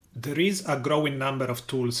There is a growing number of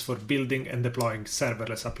tools for building and deploying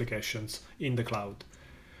serverless applications in the cloud.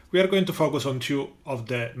 We are going to focus on two of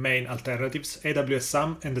the main alternatives, AWS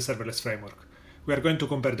SAM and the serverless framework. We are going to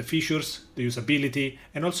compare the features, the usability,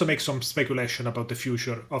 and also make some speculation about the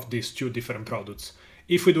future of these two different products.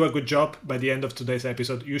 If we do a good job, by the end of today's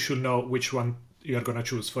episode, you should know which one you are going to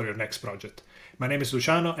choose for your next project. My name is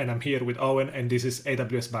Luciano, and I'm here with Owen, and this is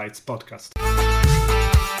AWS Bytes podcast.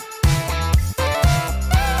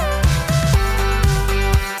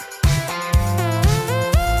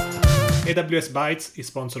 AWS Bytes is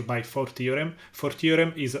sponsored by Fortheorem.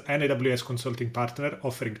 Fortheorem is an AWS consulting partner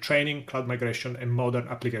offering training, cloud migration, and modern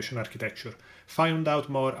application architecture. Find out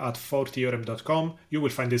more at fortheorem.com. You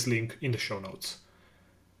will find this link in the show notes.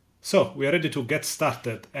 So, we are ready to get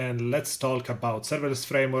started, and let's talk about Serverless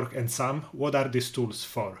Framework and SAM. What are these tools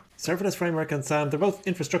for? Serverless Framework and SAM, they're both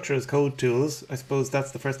infrastructure as code tools. I suppose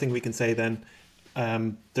that's the first thing we can say then.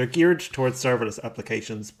 They're geared towards serverless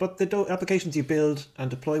applications, but the applications you build and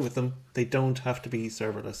deploy with them, they don't have to be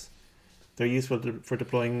serverless. They're useful for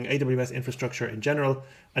deploying AWS infrastructure in general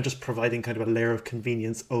and just providing kind of a layer of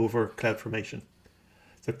convenience over CloudFormation.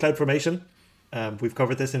 So CloudFormation, we've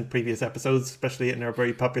covered this in previous episodes, especially in our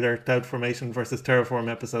very popular CloudFormation versus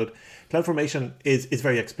Terraform episode. CloudFormation is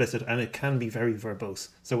very explicit and it can be very verbose.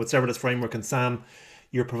 So with Serverless Framework and SAM,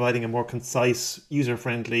 you're providing a more concise,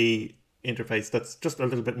 user-friendly interface that's just a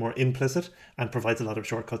little bit more implicit and provides a lot of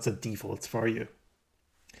shortcuts and defaults for you.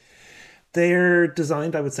 They're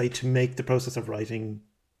designed, I would say, to make the process of writing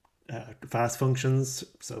fast functions,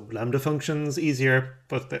 so Lambda functions, easier,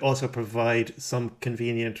 but they also provide some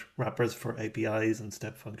convenient wrappers for APIs and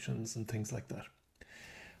step functions and things like that.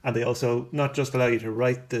 And they also not just allow you to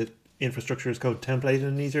write the infrastructure as code template in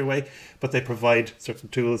an easier way, but they provide certain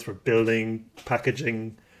tools for building,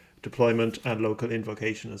 packaging, deployment, and local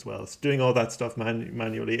invocation as well. So doing all that stuff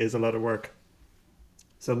manually is a lot of work.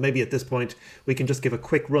 So maybe at this point, we can just give a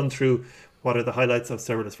quick run through what are the highlights of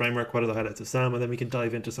Serverless Framework, what are the highlights of SAM, and then we can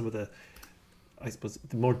dive into some of the, I suppose,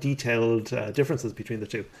 the more detailed differences between the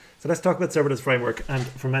two. So let's talk about Serverless Framework. And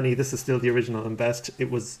for many, this is still the original and best.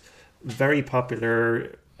 It was very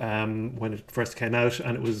popular when it first came out,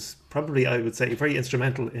 and it was probably, I would say, very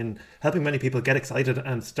instrumental in helping many people get excited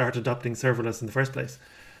and start adopting serverless in the first place.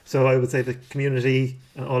 So I would say the community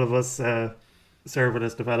and all of us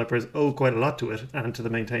serverless developers owe quite a lot to it and to the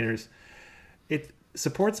maintainers. It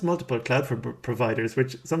supports multiple cloud providers,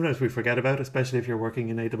 which sometimes we forget about, especially if you're working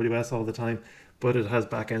in AWS all the time. But it has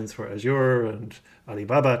backends for Azure and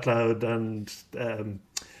Alibaba Cloud and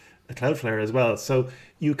Cloudflare as well. So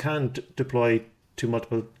you can deploy to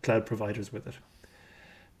multiple cloud providers with it.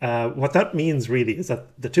 What that means really is that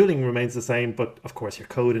the tooling remains the same, but of course your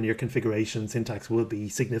code and your configuration syntax will be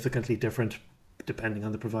significantly different depending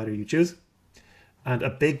on the provider you choose. And a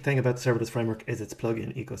big thing about the Serverless Framework is its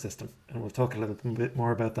plugin ecosystem, and we'll talk a little bit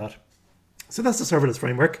more about that. So that's the Serverless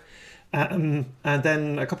Framework. And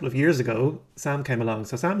then a couple of years ago, SAM came along.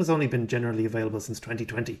 So SAM has only been generally available since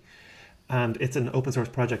 2020, and it's an open source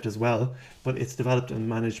project as well, but it's developed and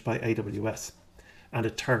managed by AWS, and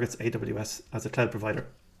it targets AWS as a cloud provider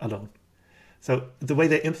alone. So the way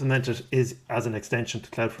they implement it is as an extension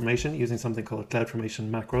to CloudFormation using something called CloudFormation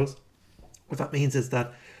macros. What that means is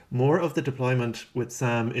that more of the deployment with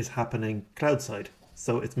SAM is happening cloud side.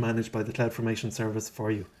 So it's managed by the CloudFormation service for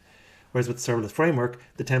you. Whereas with Serverless Framework,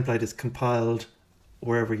 the template is compiled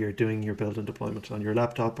wherever you're doing your build and deployment, on your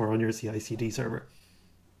laptop or on your CI/CD server.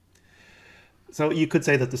 So you could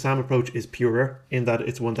say that the SAM approach is purer in that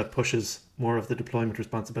it's one that pushes more of the deployment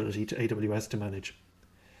responsibility to AWS to manage.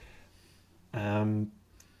 An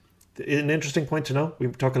interesting point to know, we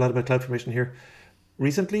talk a lot about CloudFormation here.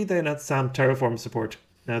 Recently, they announced SAM Terraform support.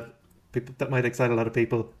 Now, that might excite a lot of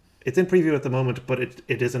people. It's in preview at the moment, but it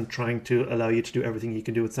isn't trying to allow you to do everything you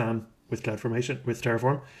can do with SAM with CloudFormation, with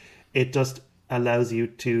Terraform. It just allows you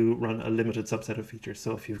to run a limited subset of features.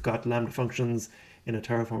 So if you've got Lambda functions in a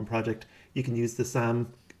Terraform project, you can use the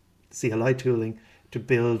SAM CLI tooling to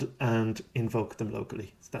build and invoke them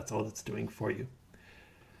locally. So that's all it's doing for you.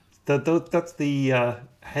 That's the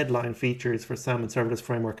headline features for SAM and Serverless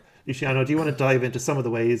Framework. Luciano, do you want to dive into some of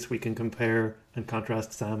the ways we can compare and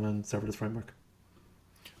contrast SAM and Serverless Framework?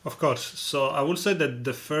 Of course. So I would say that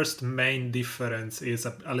the first main difference is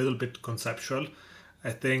a little bit conceptual.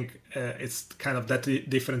 I think it's kind of that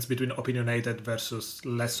difference between opinionated versus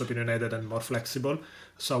less opinionated and more flexible.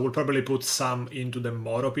 So I would probably put SAM into the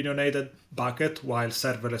more opinionated bucket, while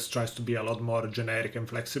Serverless tries to be a lot more generic and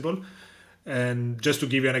flexible. And just to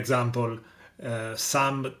give you an example,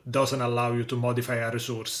 SAM doesn't allow you to modify a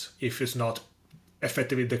resource if it's not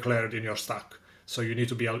effectively declared in your stack. So you need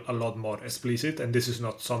to be a lot more explicit, and this is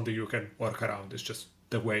not something you can work around. It's just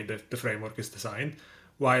the way that the framework is designed,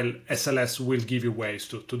 while SLS will give you ways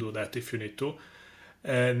to do that if you need to.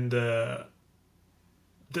 And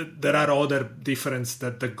there are other differences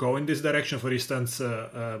that go in this direction. For instance,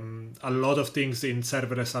 a lot of things in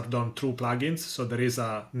serverless are done through plugins, so there is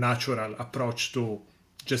a natural approach to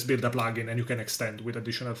just build a plugin and you can extend with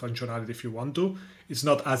additional functionality if you want to. It's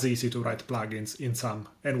not as easy to write plugins in some,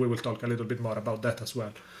 and we will talk a little bit more about that as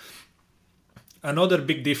well. Another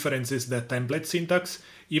big difference is the template syntax.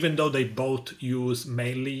 Even though they both use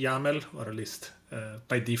mainly YAML, or at least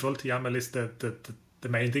by default, YAML is the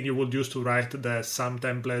main thing you would use to write the SAM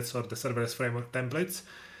templates or the serverless framework templates.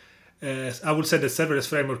 I would say the serverless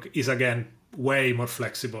framework is, again, way more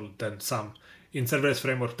flexible than SAM. In serverless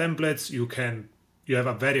framework templates, you have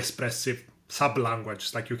a very expressive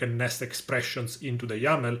sub-language, like you can nest expressions into the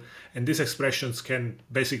YAML, and these expressions can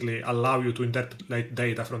basically allow you to interpolate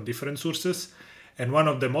data from different sources. And one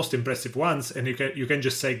of the most impressive ones, and you can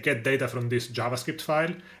just say get data from this JavaScript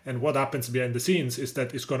file, and what happens behind the scenes is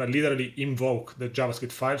that it's going to literally invoke the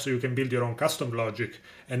JavaScript file, so you can build your own custom logic,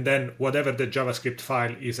 and then whatever the JavaScript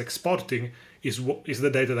file is exporting is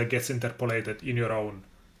the data that gets interpolated in your own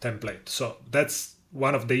template. So that's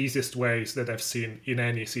one of the easiest ways that I've seen in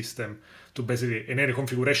any system to basically, in any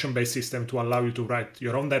configuration-based system, to allow you to write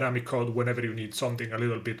your own dynamic code whenever you need something a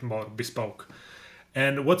little bit more bespoke.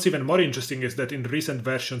 And what's even more interesting is that in recent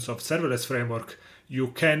versions of serverless framework, you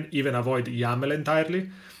can even avoid YAML entirely,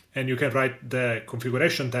 and you can write the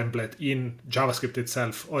configuration template in JavaScript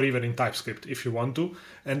itself or even in TypeScript if you want to.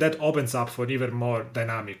 And that opens up for even more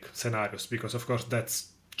dynamic scenarios, because of course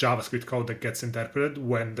that's JavaScript code that gets interpreted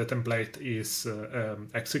when the template is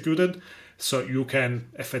executed. So you can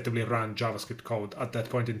effectively run JavaScript code at that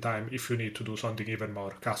point in time if you need to do something even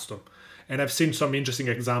more custom. And I've seen some interesting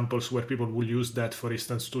examples where people will use that, for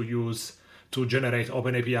instance, to generate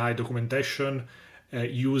OpenAPI documentation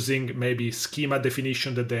using maybe schema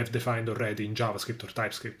definition that they have defined already in JavaScript or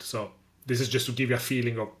TypeScript. So this is just to give you a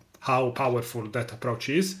feeling of how powerful that approach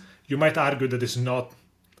is. You might argue that it's not,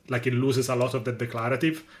 like, it loses a lot of the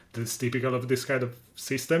declarative that's typical of this kind of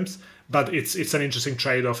systems, but it's an interesting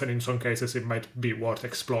trade-off, and in some cases it might be worth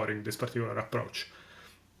exploring this particular approach.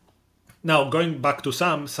 Now, going back to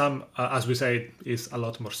SAM, as we said, is a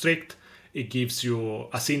lot more strict. It gives you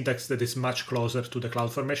a syntax that is much closer to the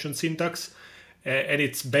CloudFormation syntax, and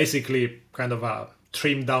it's basically kind of a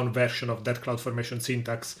trimmed down version of that CloudFormation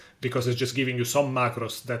syntax, because it's just giving you some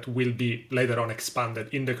macros that will be later on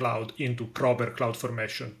expanded in the cloud into proper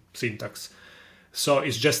CloudFormation syntax. So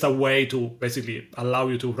it's just a way to basically allow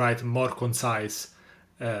you to write more concise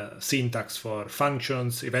syntax for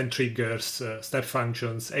functions, event triggers, step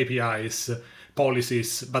functions, APIs,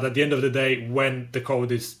 policies. But at the end of the day, when the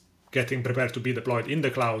code is getting prepared to be deployed in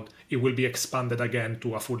the cloud, it will be expanded again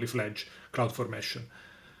to a fully fledged CloudFormation.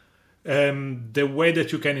 The way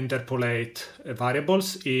that you can interpolate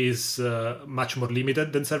variables is much more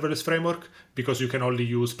limited than serverless framework, because you can only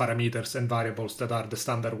use parameters and variables that are the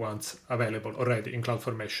standard ones available already in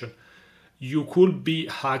CloudFormation. You could be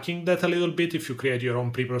hacking that a little bit if you create your own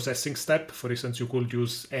pre-processing step. For instance, you could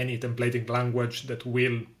use any templating language that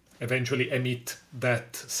will eventually emit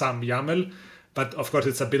that SAM YAML. But of course,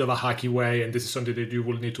 it's a bit of a hacky way, and this is something that you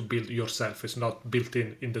will need to build yourself. It's not built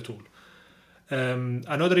in the tool.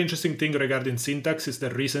 Another interesting thing regarding syntax is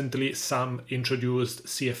that recently SAM introduced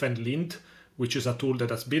CFN Lint, which is a tool that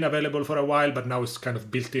has been available for a while, but now it's kind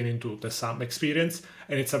of built into the SAM experience.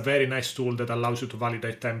 And it's a very nice tool that allows you to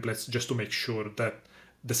validate templates just to make sure that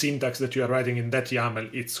the syntax that you are writing in that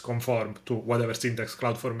YAML, it's conform to whatever syntax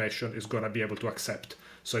CloudFormation is going to be able to accept.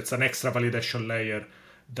 So it's an extra validation layer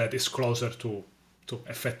that is closer to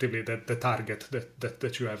effectively the target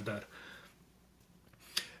that you have there.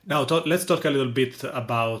 Now, let's talk a little bit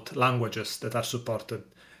about languages that are supported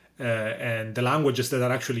and the languages that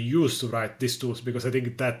are actually used to write these tools, because I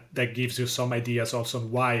think that gives you some ideas also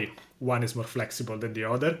on why one is more flexible than the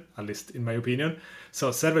other, at least in my opinion.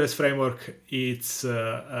 So serverless framework, it's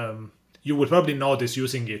you will probably notice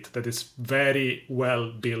using it that it's very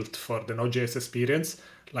well built for the Node.js experience.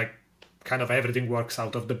 Like, kind of everything works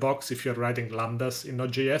out of the box if you're writing lambdas in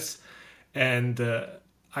Node.js. And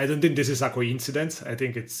I don't think this is a coincidence. I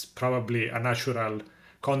think it's probably a natural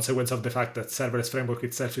consequence of the fact that serverless framework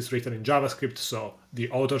itself is written in JavaScript. So the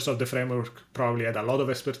authors of the framework probably had a lot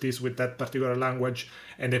of expertise with that particular language,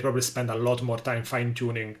 and they probably spend a lot more time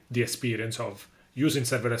fine-tuning the experience of using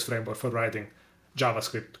serverless framework for writing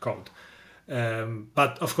JavaScript code.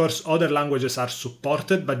 But of course, other languages are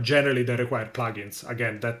supported, but generally they require plugins.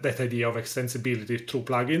 Again, that idea of extensibility through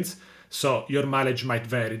plugins. So your mileage might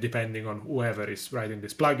vary depending on whoever is writing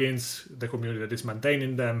these plugins, the community that is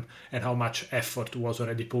maintaining them, and how much effort was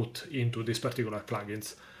already put into these particular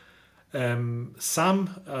plugins. Sam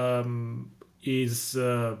is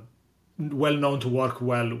well known to work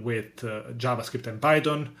well with JavaScript and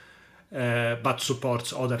Python, but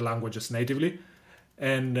supports other languages natively.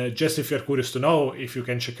 And just if you're curious to know, if you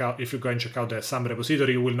go and check out the Sam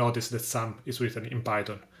repository, you will notice that Sam is written in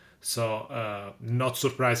Python. So not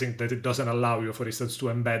surprising that it doesn't allow you, for instance, to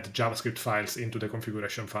embed JavaScript files into the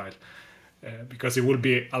configuration file, because it will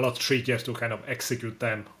be a lot trickier to kind of execute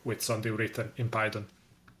them with something written in Python.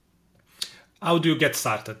 How do you get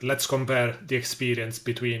started? Let's compare the experience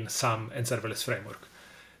between Sam and Serverless Framework.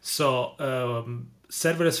 So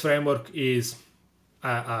Serverless Framework is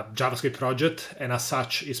a JavaScript project, and as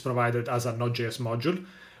such is provided as a Node.js module,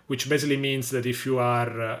 which basically means that if you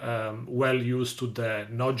are well used to the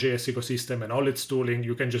Node.js ecosystem and all its tooling,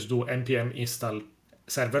 you can just do npm install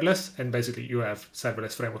serverless, and basically you have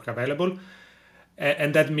Serverless Framework available.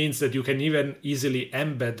 And that means that you can even easily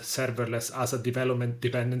embed serverless as a development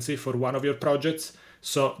dependency for one of your projects.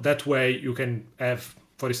 So that way you can have,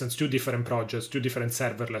 for instance, two different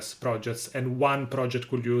serverless projects, and one project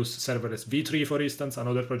could use Serverless v3, for instance,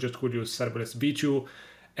 another project could use Serverless v2,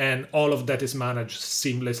 and all of that is managed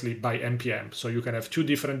seamlessly by npm. So you can have two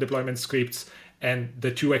different deployment scripts, and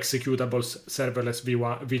the two executables, Serverless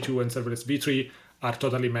v2 and Serverless v3, are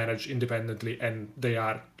totally managed independently, and they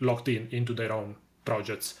are locked into their own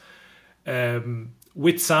projects.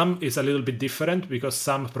 With Sam, it's a little bit different because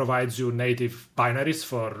Sam provides you native binaries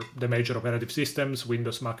for the major operative systems,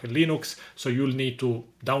 Windows, Mac, and Linux. So you'll need to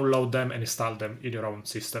download them and install them in your own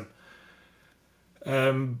system.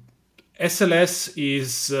 SLS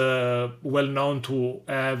is well known to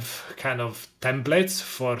have kind of templates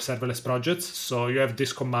for serverless projects. So you have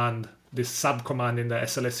this command, this sub-command in the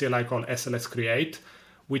SLS CLI called SLS create,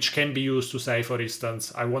 which can be used to say, for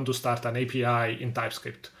instance, I want to start an API in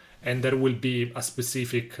TypeScript. And there will be a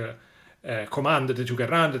specific command that you can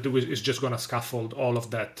run that is just going to scaffold all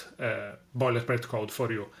of that boilerplate code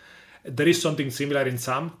for you. There is something similar in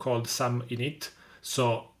Sam called Sam init.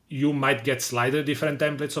 So you might get slightly different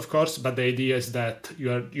templates, of course, but the idea is that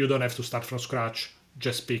you don't have to start from scratch.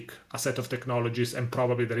 Just pick a set of technologies, and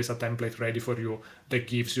probably there is a template ready for you that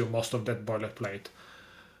gives you most of that boilerplate.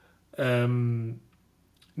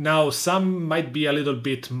 Now, Sam might be a little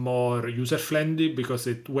bit more user-friendly because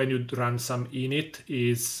when you run Sam init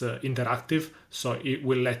is interactive, so it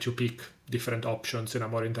will let you pick different options in a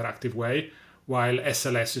more interactive way, while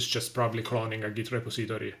SLS is just probably cloning a Git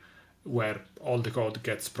repository where all the code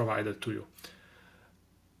gets provided to you.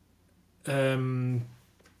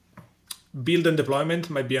 Build and deployment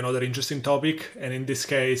might be another interesting topic, and in this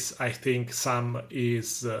case, I think Sam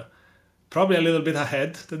is probably a little bit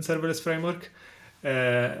ahead than Serverless Framework.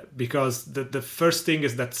 Because the first thing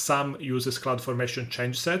is that Sam uses CloudFormation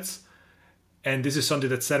change sets, and this is something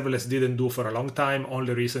that Serverless didn't do for a long time.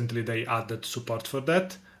 Only recently they added support for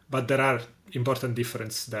that, but there are important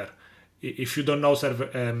differences there. If you don't know,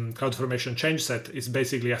 CloudFormation change set is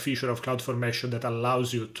basically a feature of CloudFormation that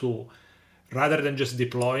allows you to, rather than just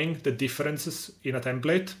deploying the differences in a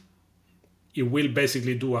template, it will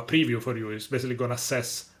basically do a preview for you. It's basically going to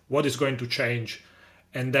assess what is going to change,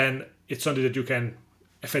 and then it's something that you can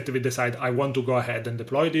effectively decide, I want to go ahead and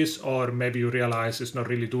deploy this, or maybe you realize it's not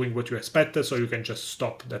really doing what you expected, so you can just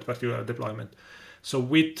stop that particular deployment. So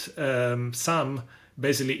with Sam,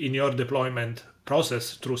 basically in your deployment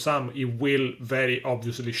process through Sam, it will very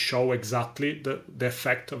obviously show exactly the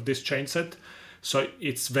effect of this change set. So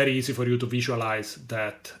it's very easy for you to visualize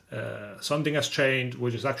that something has changed,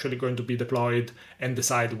 which is actually going to be deployed, and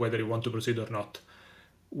decide whether you want to proceed or not.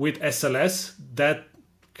 With SLS, that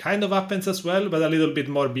kind of happens as well, but a little bit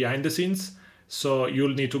more behind the scenes. So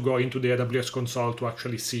you'll need to go into the AWS console to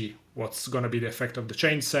actually see what's going to be the effect of the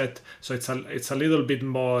change set. So it's a little bit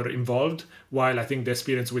more involved, while I think the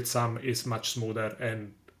experience with Sam is much smoother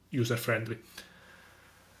and user-friendly.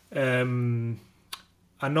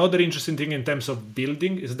 Another interesting thing in terms of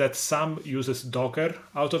building is that Sam uses Docker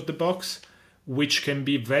out of the box, which can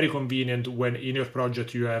be very convenient when in your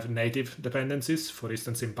project you have native dependencies, for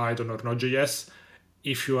instance in Python or Node.js.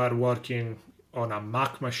 If you are working on a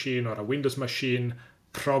Mac machine or a Windows machine,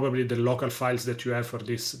 probably the local files that you have for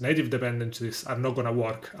these native dependencies are not going to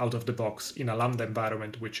work out of the box in a Lambda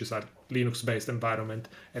environment, which is a Linux-based environment,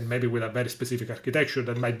 and maybe with a very specific architecture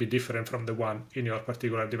that might be different from the one in your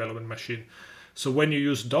particular development machine. So when you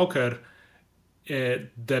use Docker,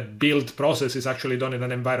 the build process is actually done in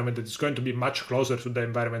an environment that is going to be much closer to the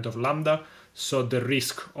environment of Lambda. So the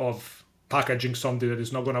risk of packaging something that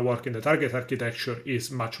is not going to work in the target architecture is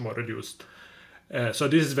much more reduced. So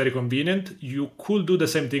this is very convenient. You could do the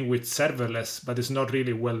same thing with serverless, but it's not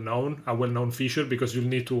really a well-known feature, because you'll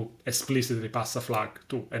need to explicitly pass a flag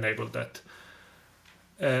to enable that.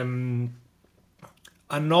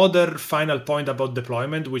 Another final point about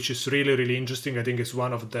deployment, which is really, really interesting, I think is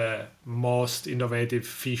one of the most innovative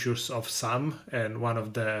features of SAM and one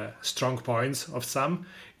of the strong points of SAM,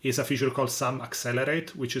 is a feature called SAM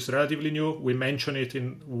Accelerate, which is relatively new. We mentioned it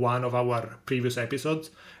in one of our previous episodes,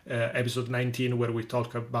 episode 19, where we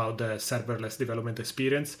talk about the serverless development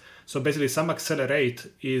experience. So basically, SAM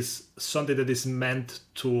Accelerate is something that is meant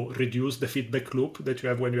to reduce the feedback loop that you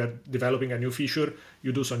have when you are developing a new feature.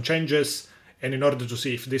 You do some changes, and in order to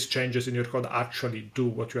see if these changes in your code actually do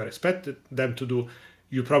what you are expected them to do,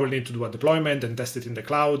 you probably need to do a deployment and test it in the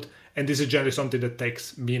cloud. And this is generally something that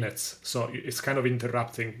takes minutes. So it's kind of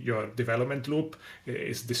interrupting your development loop.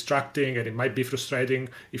 It's distracting, and it might be frustrating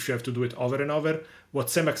if you have to do it over and over. What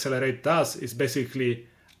SAM Accelerate does is basically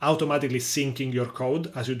automatically syncing your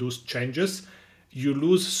code as you do changes. You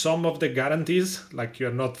lose some of the guarantees, like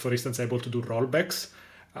you're not, for instance, able to do rollbacks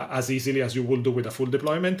as easily as you would do with a full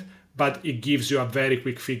deployment, but it gives you a very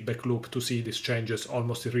quick feedback loop to see these changes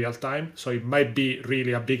almost in real time. So it might be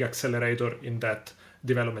really a big accelerator in that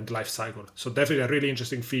development lifecycle. So definitely a really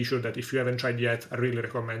interesting feature that if you haven't tried yet, I really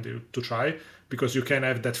recommend you to try, because you can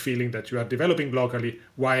have that feeling that you are developing locally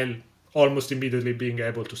while almost immediately being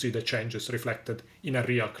able to see the changes reflected in a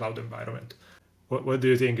real cloud environment. What do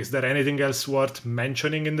you think? Is there anything else worth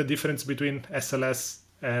mentioning in the difference between SLS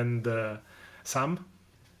and SAM?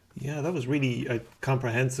 Yeah, that was really a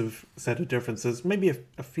comprehensive set of differences. Maybe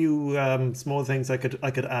a few small things I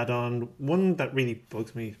could add on. One that really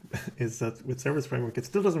bugs me is that with Serverless Framework, it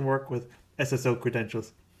still doesn't work with SSO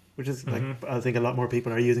credentials, which is like, I think a lot more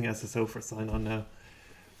people are using SSO for sign-on now,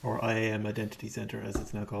 or IAM Identity Center as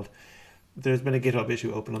it's now called. There's been a GitHub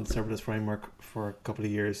issue open on the Serverless Framework for a couple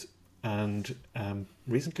of years, and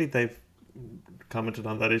recently they've commented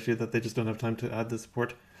on that issue that they just don't have time to add the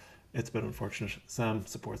support. It's a bit unfortunate. SAM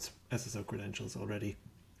supports SSO credentials already.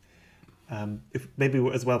 If maybe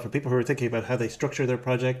as well for people who are thinking about how they structure their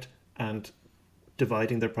project and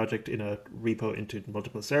dividing their project in a repo into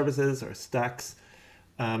multiple services or stacks,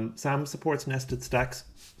 SAM supports nested stacks.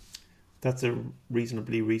 That's a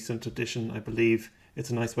reasonably recent addition, I believe. It's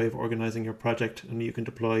a nice way of organizing your project, and you can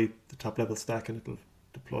deploy the top level stack and it'll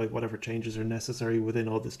deploy whatever changes are necessary within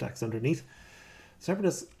all the stacks underneath.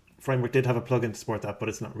 Serverless Framework did have a plugin to support that, but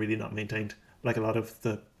it's not maintained like a lot of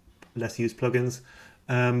the less used plugins.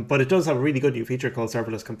 But it does have a really good new feature called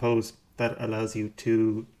Serverless Compose that allows you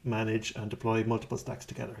to manage and deploy multiple stacks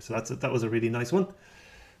together. So that was a really nice one.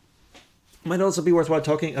 Might also be worthwhile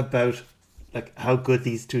talking about like how good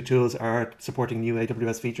these two tools are at supporting new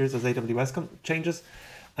AWS features as AWS changes.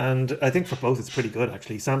 And I think for both it's pretty good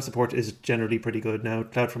actually. SAM support is generally pretty good now.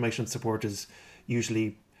 CloudFormation support is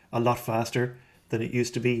usually a lot faster than it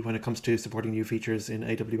used to be when it comes to supporting new features in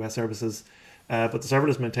AWS services. But the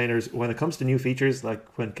serverless maintainers, when it comes to new features,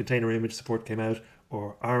 like when container image support came out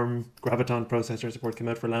or ARM Graviton processor support came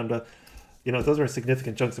out for Lambda, those are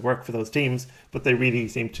significant chunks of work for those teams, but they really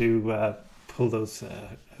seem to pull those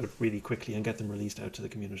out really quickly and get them released out to the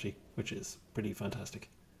community, which is pretty fantastic.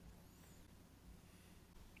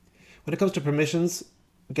 When it comes to permissions,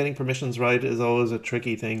 getting permissions right is always a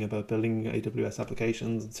tricky thing about building AWS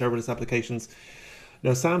applications and serverless applications.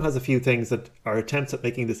 Now, SAM has a few things that are attempts at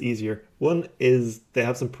making this easier. One is they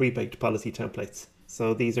have some pre-baked policy templates.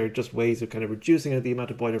 So these are just ways of kind of reducing the amount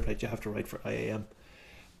of boilerplate you have to write for IAM.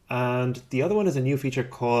 And the other one is a new feature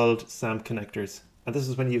called SAM connectors. And this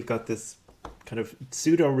is when you've got this kind of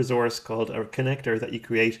pseudo resource called a connector that you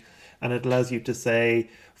create, and it allows you to say,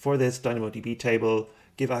 for this DynamoDB table,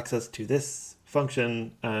 give access to this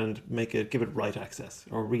function and give it write access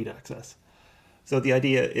or read access. So the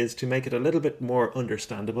idea is to make it a little bit more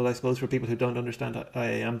understandable, I suppose, for people who don't understand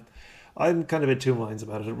IAM. I'm kind of in two minds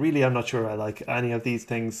about it. Really, I'm not sure I like any of these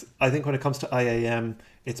things. I think when it comes to IAM,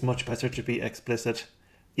 it's much better to be explicit,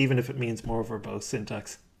 even if it means more verbose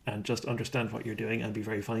syntax, and just understand what you're doing and be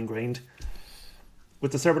very fine-grained.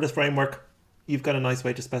 With the serverless framework, you've got a nice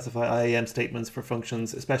way to specify IAM statements for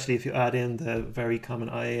functions, especially if you add in the very common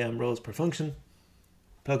IAM roles per function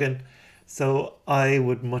plugin. So I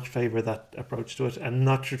would much favor that approach to it and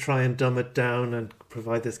not to try and dumb it down and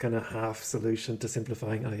provide this kind of half solution to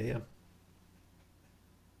simplifying IAM.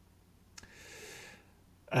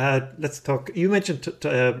 Let's talk. You mentioned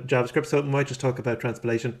JavaScript, so we might just talk about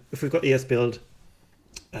transpilation. If we've got ESBuild,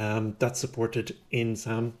 that's supported in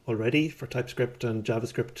SAM already for TypeScript and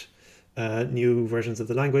JavaScript, new versions of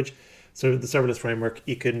the language. So the serverless framework,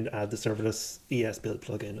 you can add the serverless ES build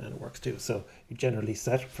plugin and it works too. So you're generally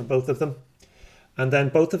set for both of them. And then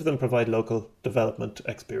both of them provide local development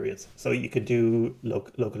experience. So you can do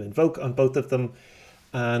local invoke on both of them,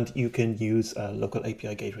 and you can use a local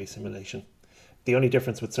API gateway simulation. The only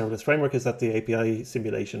difference with serverless framework is that the API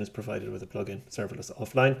simulation is provided with a plugin, serverless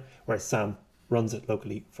offline, whereas SAM runs it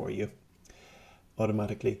locally for you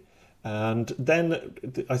automatically. And then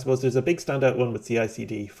I suppose there's a big standout one with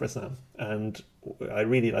CI/CD for SAM. And I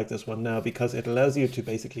really like this one now because it allows you to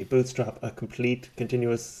basically bootstrap a complete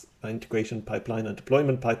continuous integration pipeline and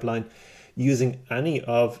deployment pipeline using any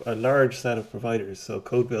of a large set of providers. So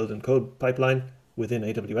code build and code pipeline within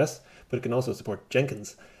AWS, but it can also support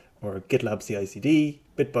Jenkins or GitLab CI/CD,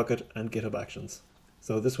 Bitbucket, and GitHub Actions.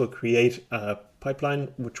 So this will create a pipeline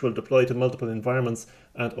which will deploy to multiple environments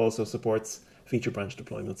and also supports feature branch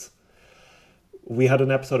deployments. We had an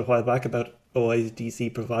episode a while back about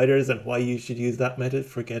OIDC providers and why you should use that method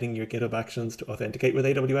for getting your GitHub Actions to authenticate with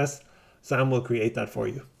AWS. SAM will create that for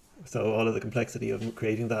you. So all of the complexity of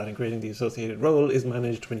creating that and creating the associated role is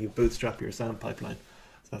managed when you bootstrap your SAM pipeline.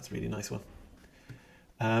 So that's a really nice one.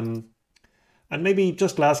 And maybe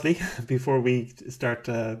just lastly, before we start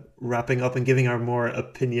wrapping up and giving our more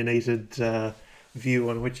opinionated view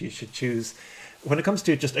on which you should choose, when it comes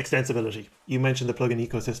to just extensibility, you mentioned the plugin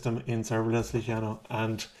ecosystem in serverless, Luciano,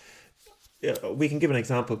 and we can give an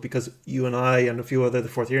example because you and I and a few other, the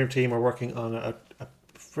Fourth Year team, are working on a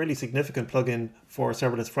fairly significant plugin for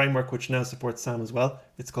serverless framework, which now supports SAM as well.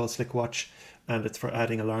 It's called SlickWatch, and it's for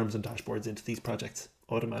adding alarms and dashboards into these projects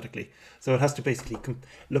automatically. So it has to basically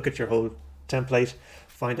look at your whole template,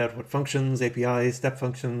 find out what functions, APIs, step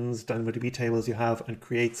functions, DynamoDB tables you have, and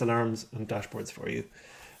creates alarms and dashboards for you.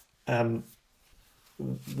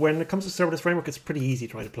 When it comes to serverless framework, it's pretty easy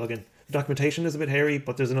to write a plugin. The documentation is a bit hairy,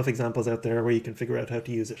 but there's enough examples out there where you can figure out how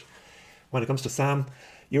to use it. When it comes to SAM,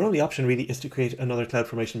 your only option really is to create another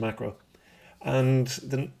CloudFormation macro. And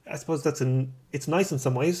then I suppose it's nice in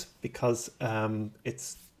some ways because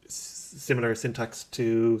it's similar syntax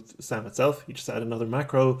to SAM itself. You just add another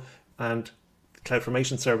macro and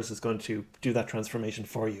CloudFormation service is going to do that transformation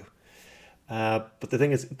for you. But the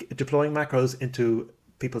thing is, deploying macros into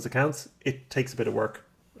people's accounts, it takes a bit of work,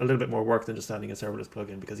 a little bit more work than just adding a serverless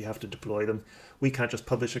plugin because you have to deploy them. We can't just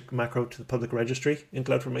publish a macro to the public registry in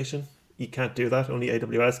CloudFormation. You can't do that. Only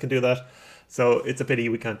AWS can do that. So it's a pity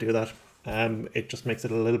we can't do that. It just makes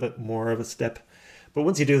it a little bit more of a step. But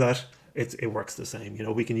once you do that, it works the same. You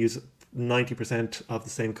know, we can use 90% of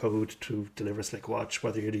the same code to deliver SlickWatch,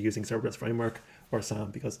 whether you're using serverless framework or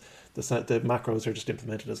SAM, because the macros are just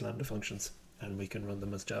implemented as Lambda functions and we can run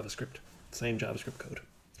them as JavaScript, same JavaScript code.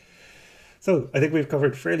 So I think we've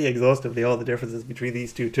covered fairly exhaustively all the differences between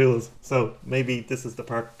these two tools. So maybe this is the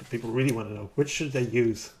part that people really want to know. Which should they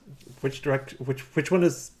use? Which one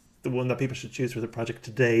is the one that people should choose for the project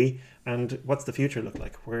today? And what's the future look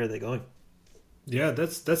like? Where are they going? Yeah,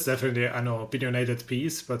 that's definitely an opinionated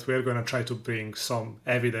piece, but we're going to try to bring some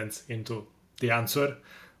evidence into the answer.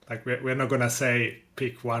 Like we're not going to say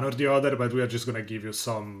pick one or the other, but we are just going to give you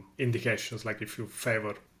some indications. Like if you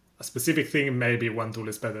favor a specific thing, maybe one tool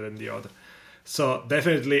is better than the other. So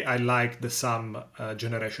definitely I like the SAM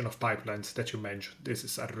generation of pipelines that you mentioned. This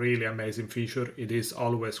is a really amazing feature. It is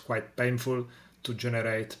always quite painful to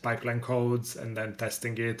generate pipeline codes and then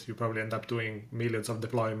testing it. You probably end up doing millions of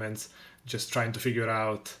deployments, just trying to figure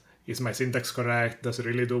out, is my syntax correct? Does it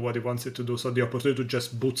really do what it wants it to do? So the opportunity to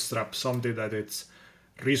just bootstrap something that it's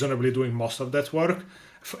reasonably doing most of that work,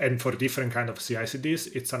 and for different kind of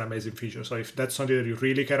CI/CDs, it's an amazing feature. So if that's something that you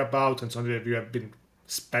really care about and something that you have been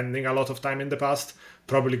spending a lot of time in the past,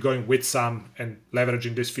 probably going with SAM and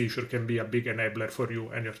leveraging this feature can be a big enabler for you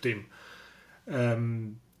and your team.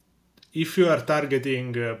 If you are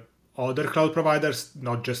targeting other cloud providers,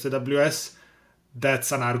 not just AWS,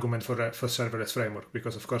 that's an argument for serverless framework,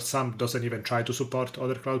 because of course SAM doesn't even try to support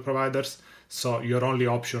other cloud providers. So your only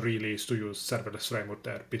option really is to use serverless framework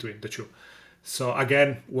there between the two. So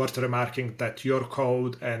again, worth remarking that your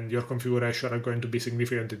code and your configuration are going to be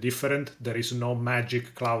significantly different. There is no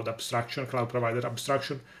magic cloud abstraction, cloud provider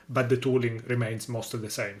abstraction, but the tooling remains mostly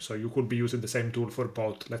the same. So you could be using the same tool for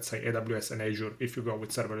both, let's say AWS and Azure, if you go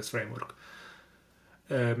with serverless framework.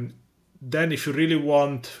 Then if you really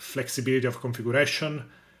want flexibility of configuration,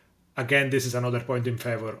 again, this is another point in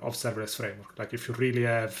favor of serverless framework. Like if you really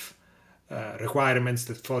have requirements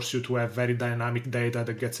that force you to have very dynamic data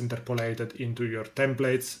that gets interpolated into your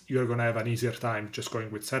templates, you're going to have an easier time just going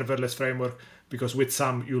with serverless framework, because with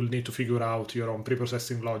SAM, you'll need to figure out your own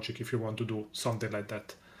preprocessing logic if you want to do something like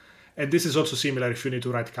that. And this is also similar if you need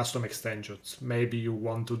to write custom extensions. Maybe you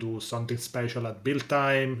want to do something special at build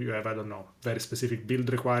time. You have, I don't know, very specific build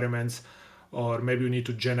requirements. Or maybe you need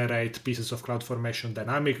to generate pieces of CloudFormation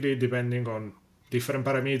dynamically depending on different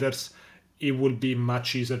parameters. It will be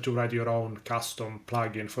much easier to write your own custom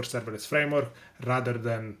plugin for serverless framework rather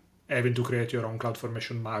than having to create your own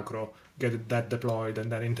CloudFormation macro, get that deployed,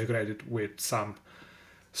 and then integrate it with SAM.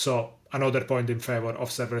 So another point in favor of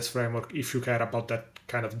serverless framework if you care about that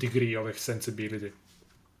kind of degree of extensibility.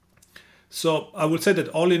 So I would say that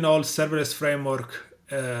all in all, serverless framework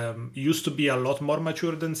used to be a lot more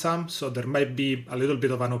mature than SAM. So there might be a little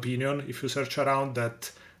bit of an opinion if you search around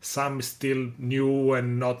that SAM is still new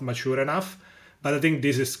and not mature enough. But I think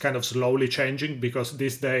this is kind of slowly changing because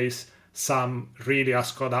these days SAM really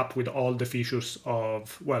has caught up with all the features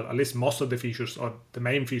of, well, at least most of the features or the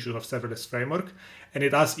main features of serverless framework. And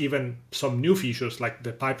it has even some new features like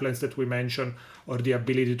the pipelines that we mentioned or the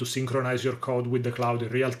ability to synchronize your code with the cloud in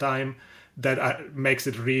real time that makes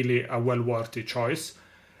it really a well-worthy choice.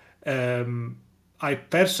 I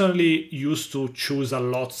personally used to choose a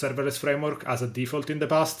lot serverless framework as a default in the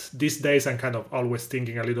past. These days, I'm kind of always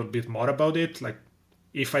thinking a little bit more about it. Like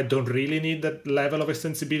if I don't really need that level of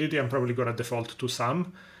extensibility, I'm probably going to default to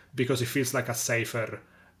SAM because it feels like a safer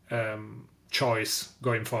choice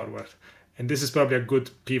going forward. And this is probably a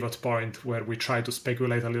good pivot point where we try to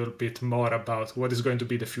speculate a little bit more about what is going to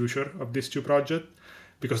be the future of these two projects,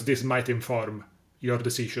 because this might inform your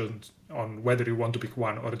decisions on whether you want to pick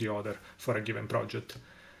one or the other for a given project.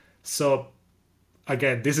 So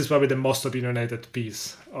again, this is probably the most opinionated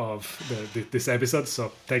piece of this episode,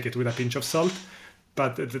 so take it with a pinch of salt.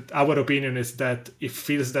 But our opinion is that it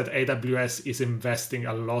feels that AWS is investing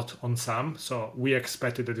a lot on SAM, so we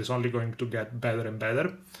expect that it's only going to get better and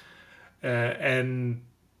better. And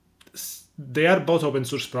they are both open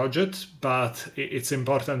source projects, but it's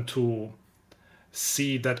important to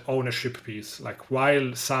see that ownership piece. Like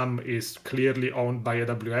while SAM is clearly owned by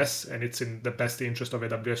AWS and it's in the best interest of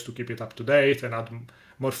AWS to keep it up to date and add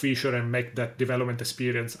more feature and make that development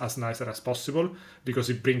experience as nicer as possible because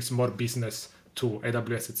it brings more business to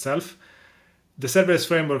AWS itself. The serverless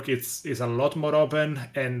framework is a lot more open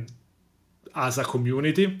and as a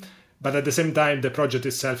community, but at the same time, the project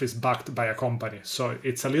itself is backed by a company. So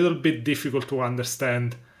it's a little bit difficult to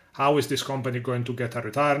understand how is this company going to get a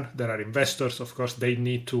return. There are investors, of course, they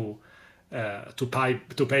need to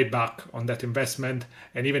pay back on that investment.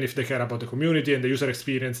 And even if they care about the community and the user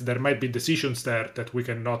experience, there might be decisions there that we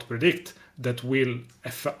cannot predict that will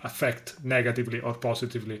affect negatively or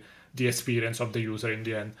positively the experience of the user in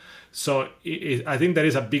the end. So I think there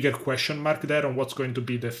is a bigger question mark there on what's going to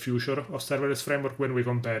be the future of serverless framework when we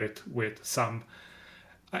compare it with SAM.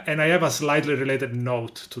 And I have a slightly related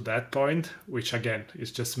note to that point, which again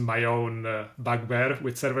is just my own bugbear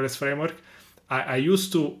with serverless framework. I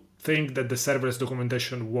used to think that the serverless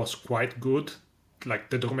documentation was quite good,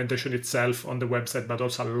 like the documentation itself on the website, but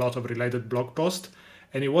also a lot of related blog posts.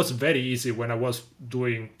 And it was very easy when I was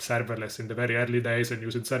doing serverless in the very early days and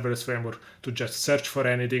using serverless framework to just search for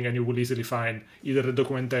anything and you will easily find either the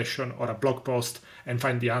documentation or a blog post and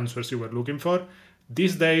find the answers you were looking for.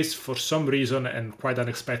 These days, for some reason and quite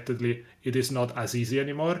unexpectedly, it is not as easy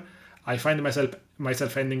anymore. I find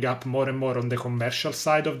myself ending up more and more on the commercial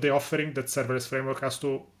side of the offering that serverless framework has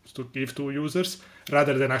to give to users,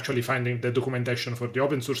 rather than actually finding the documentation for the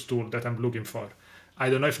open source tool that I'm looking for. I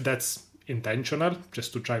don't know if that's intentional,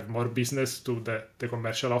 just to drive more business to the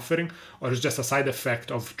commercial offering, or it's just a side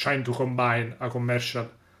effect of trying to combine a commercial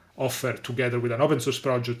offer together with an open source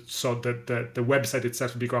project so that the website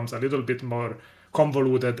itself becomes a little bit more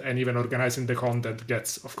convoluted and even organizing the content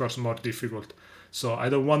gets, of course, more difficult. So I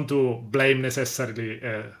don't want to blame necessarily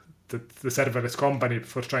the serverless company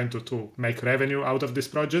for trying to make revenue out of this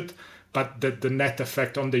project, but the net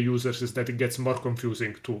effect on the users is that it gets more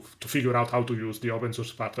confusing to figure out how to use the open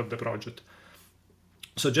source part of the project.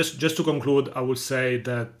 So just to conclude, I would say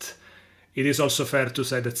that it is also fair to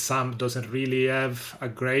say that SAM doesn't really have a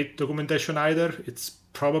great documentation either. It's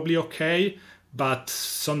probably okay, but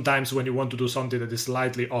sometimes when you want to do something that is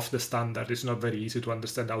slightly off the standard, it's not very easy to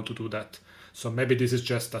understand how to do that. So maybe this is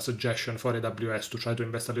just a suggestion for AWS to try to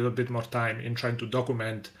invest a little bit more time in trying to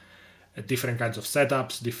document different kinds of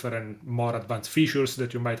setups, different more advanced features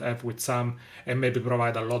that you might have with SAM, and maybe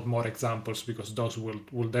provide a lot more examples because those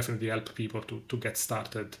will definitely help people to get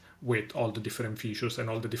started with all the different features and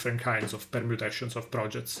all the different kinds of permutations of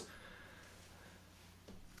projects.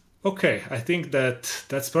 Okay, I think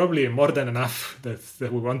that's probably more than enough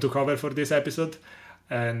that we want to cover for this episode.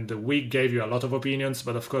 And we gave you a lot of opinions,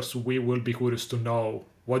 but of course we will be curious to know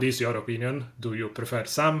What is your opinion? Do you prefer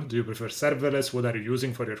SAM? Do you prefer serverless? What are you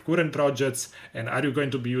using for your current projects? And are you going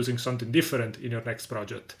to be using something different in your next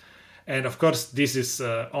project? And of course, this is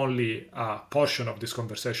only a portion of this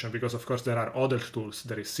conversation, because of course there are other tools.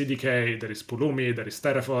 There is CDK, there is Pulumi, there is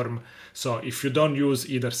Terraform. So if you don't use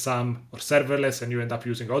either SAM or serverless and you end up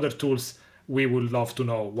using other tools, we would love to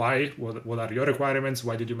know why. What are your requirements?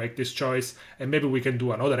 Why did you make this choice? And maybe we can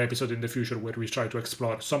do another episode in the future where we try to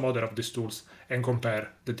explore some other of these tools and compare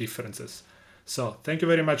the differences. So thank you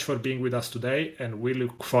very much for being with us today, and we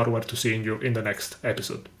look forward to seeing you in the next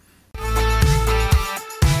episode.